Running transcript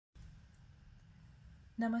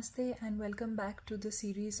Namaste and welcome back to the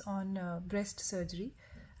series on breast surgery.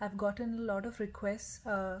 I've gotten a lot of requests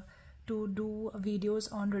to do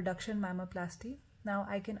videos on reduction mammoplasty. Now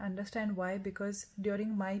I can understand why, because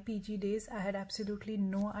during my PG days I had absolutely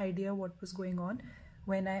no idea what was going on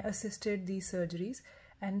when I assisted these surgeries,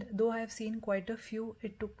 and though I have seen quite a few,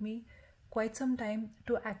 it took me quite some time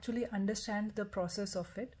to actually understand the process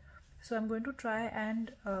of it. So I'm going to try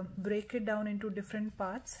and break it down into different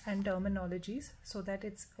parts and terminologies so that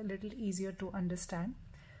it's a little easier to understand.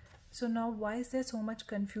 So now, why is there so much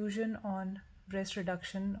confusion on breast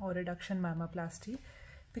reduction or reduction mammoplasty?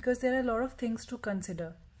 Because there are a lot of things to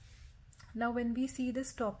consider. Now when we see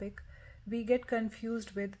this topic, we get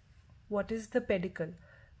confused with what is the pedicle,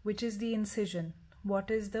 which is the incision, what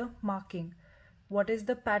is the marking, what is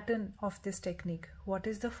the pattern of this technique, what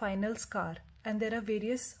is the final scar, and there are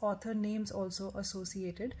various author names also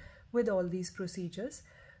associated with all these procedures.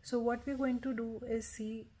 So what we're going to do is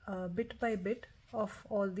see bit by bit of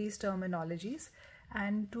all these terminologies,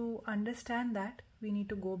 and to understand that we need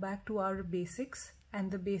to go back to our basics,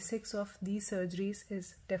 and the basics of these surgeries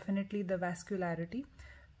is definitely the vascularity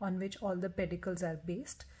on which all the pedicles are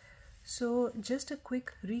based. So just a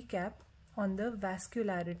quick recap on the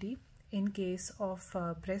vascularity in case of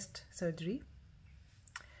breast surgery.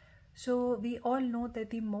 So we all know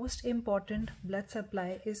that the most important blood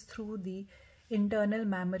supply is through the internal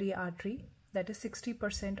mammary artery. That is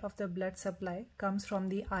 60% of the blood supply comes from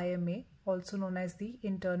the IMA, also known as the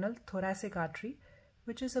internal thoracic artery,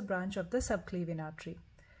 which is a branch of the subclavian artery.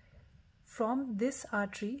 From this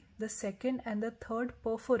artery, the second and the third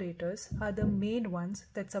perforators are the main ones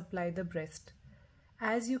that supply the breast.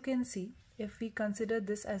 As you can see, if we consider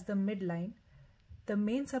this as the midline, the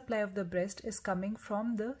main supply of the breast is coming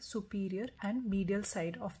from the superior and medial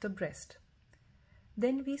side of the breast.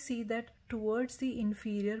 Then we see that towards the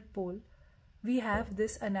inferior pole, we have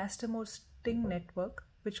this anastomosing network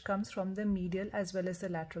which comes from the medial as well as the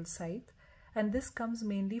lateral side, and this comes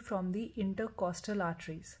mainly from the intercostal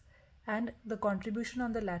arteries, and the contribution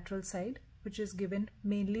on the lateral side, which is given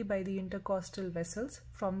mainly by the intercostal vessels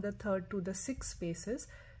from the third to the sixth spaces,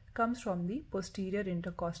 comes from the posterior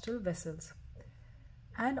intercostal vessels.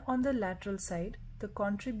 And on the lateral side, the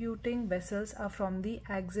contributing vessels are from the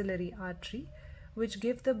axillary artery, which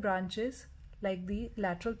give the branches like the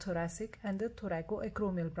lateral thoracic and the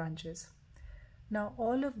thoracoacromial branches. Now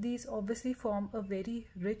all of these obviously form a very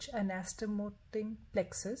rich anastomotic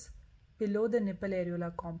plexus below the nipple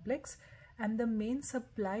areolar complex, and the main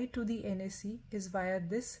supply to the NSC is via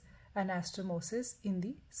this anastomosis in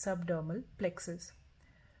the subdermal plexus.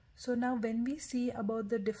 So now when we see about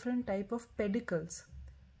the different type of pedicles,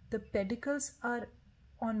 the pedicles are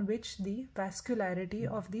on which the vascularity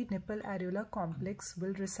of the nipple areolar complex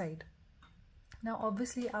will reside. Now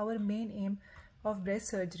obviously our main aim of breast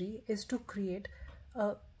surgery is to create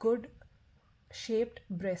a good shaped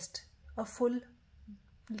breast, a full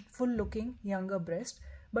looking younger breast,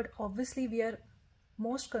 but obviously we are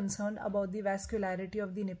most concerned about the vascularity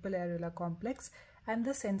of the nipple areolar complex and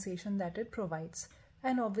the sensation that it provides.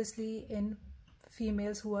 And obviously in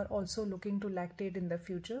females who are also looking to lactate in the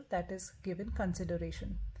future, that is given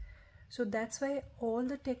consideration. So that's why all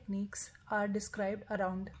the techniques are described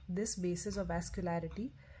around this basis of vascularity,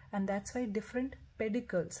 and that's why different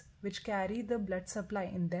pedicles which carry the blood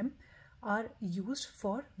supply in them are used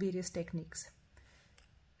for various techniques.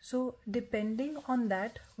 So depending on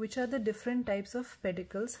that, which are the different types of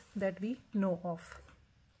pedicles that we know of.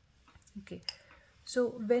 Okay,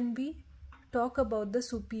 so when we talk about the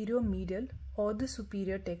superior medial or the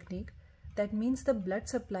superior technique, that means the blood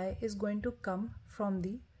supply is going to come from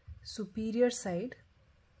the superior side,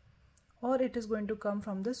 or it is going to come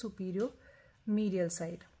from the superior medial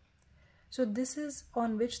side. So this is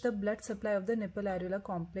on which the blood supply of the nipple areolar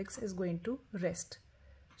complex is going to rest.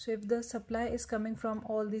 So if the supply is coming from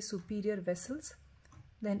all the superior vessels,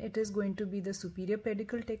 then it is going to be the superior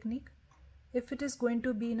pedicle technique. If it is going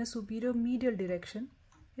to be in a superior medial direction,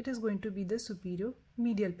 it is going to be the superior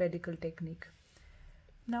medial pedicle technique.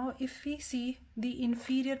 Now if we see the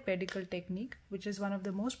inferior pedicle technique, which is one of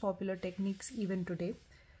the most popular techniques even today,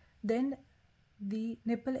 then the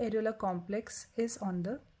nipple areolar complex is on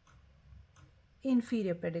the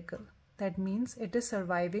inferior pedicle. That means it is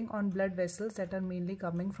surviving on blood vessels that are mainly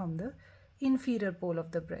coming from the inferior pole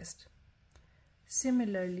of the breast.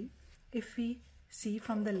 Similarly, if we see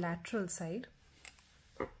from the lateral side,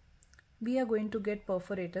 we are going to get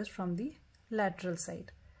perforators from the lateral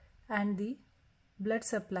side, and the blood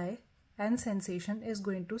supply and sensation is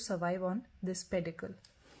going to survive on this pedicle.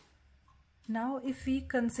 Now if we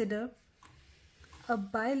consider a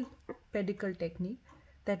bipedicle technique,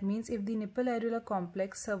 That means if the nipple areola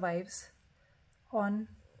complex survives on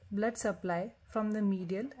blood supply from the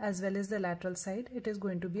medial as well as the lateral side, it is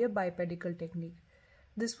going to be a bipedical technique.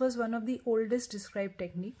 This was one of the oldest described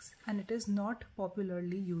techniques and it is not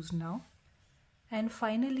popularly used now. And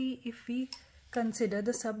finally, if we consider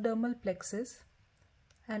the subdermal plexus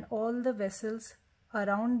and all the vessels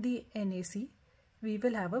around the NAC, we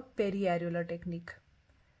will have a periareolar technique.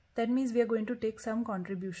 That means we are going to take some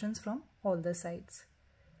contributions from all the sides.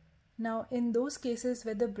 Now, in those cases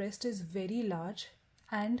where the breast is very large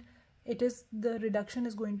and the reduction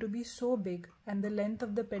is going to be so big and the length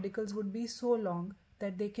of the pedicles would be so long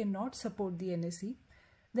that they cannot support the NAC,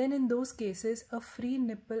 then in those cases a free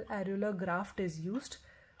nipple areolar graft is used,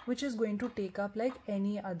 which is going to take up like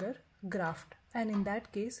any other graft, and in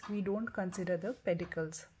that case we don't consider the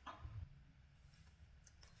pedicles.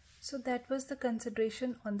 So that was the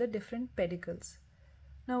consideration on the different pedicles.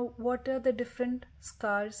 Now, what are the different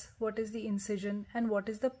scars, what is the incision, and what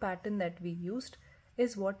is the pattern that we used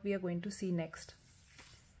is what we are going to see next.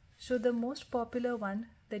 So the most popular one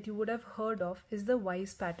that you would have heard of is the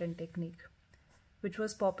Weiss pattern technique, which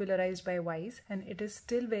was popularized by Weiss, and it is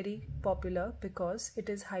still very popular because it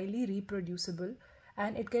is highly reproducible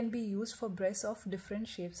and it can be used for breasts of different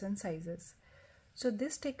shapes and sizes. So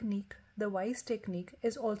this technique, the Weiss technique,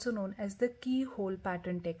 is also known as the keyhole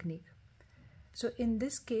pattern technique. So in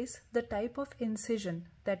this case, the type of incision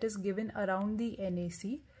that is given around the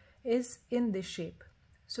NAC is in this shape.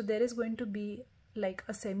 So there is going to be like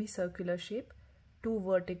a semicircular shape, 2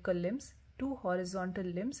 vertical limbs, 2 horizontal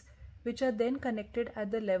limbs, which are then connected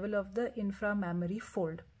at the level of the inframammary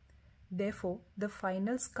fold. Therefore, the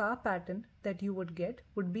final scar pattern that you would get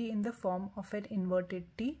would be in the form of an inverted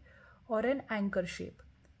T or an anchor shape.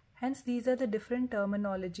 Hence, these are the different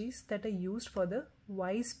terminologies that are used for the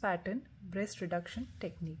Weiss pattern breast reduction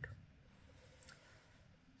technique.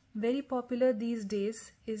 Very popular these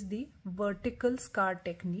days is the vertical scar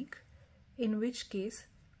technique, in which case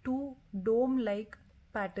 2 dome-like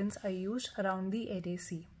patterns are used around the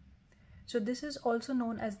NAC. So this is also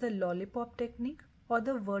known as the lollipop technique or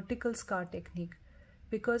the vertical scar technique,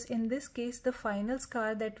 because in this case the final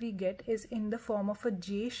scar that we get is in the form of a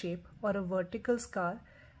J shape or a vertical scar,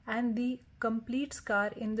 and the complete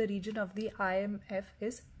scar in the region of the IMF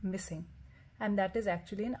is missing, and that is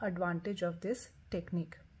actually an advantage of this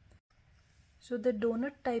technique. So the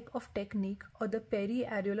donut type of technique or the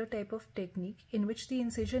periareolar type of technique, in which the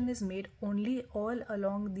incision is made only all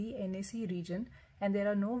along the NAC region and there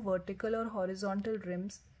are no vertical or horizontal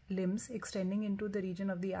limbs extending into the region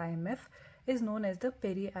of the IMF, is known as the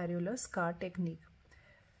periareolar scar technique.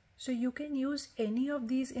 So you can use any of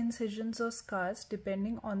these incisions or scars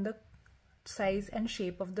depending on the size and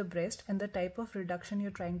shape of the breast and the type of reduction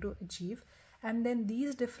you're trying to achieve, and then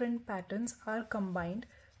these different patterns are combined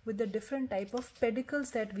with the different type of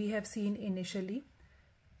pedicles that we have seen initially,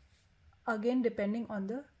 again depending on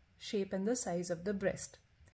the shape and the size of the breast.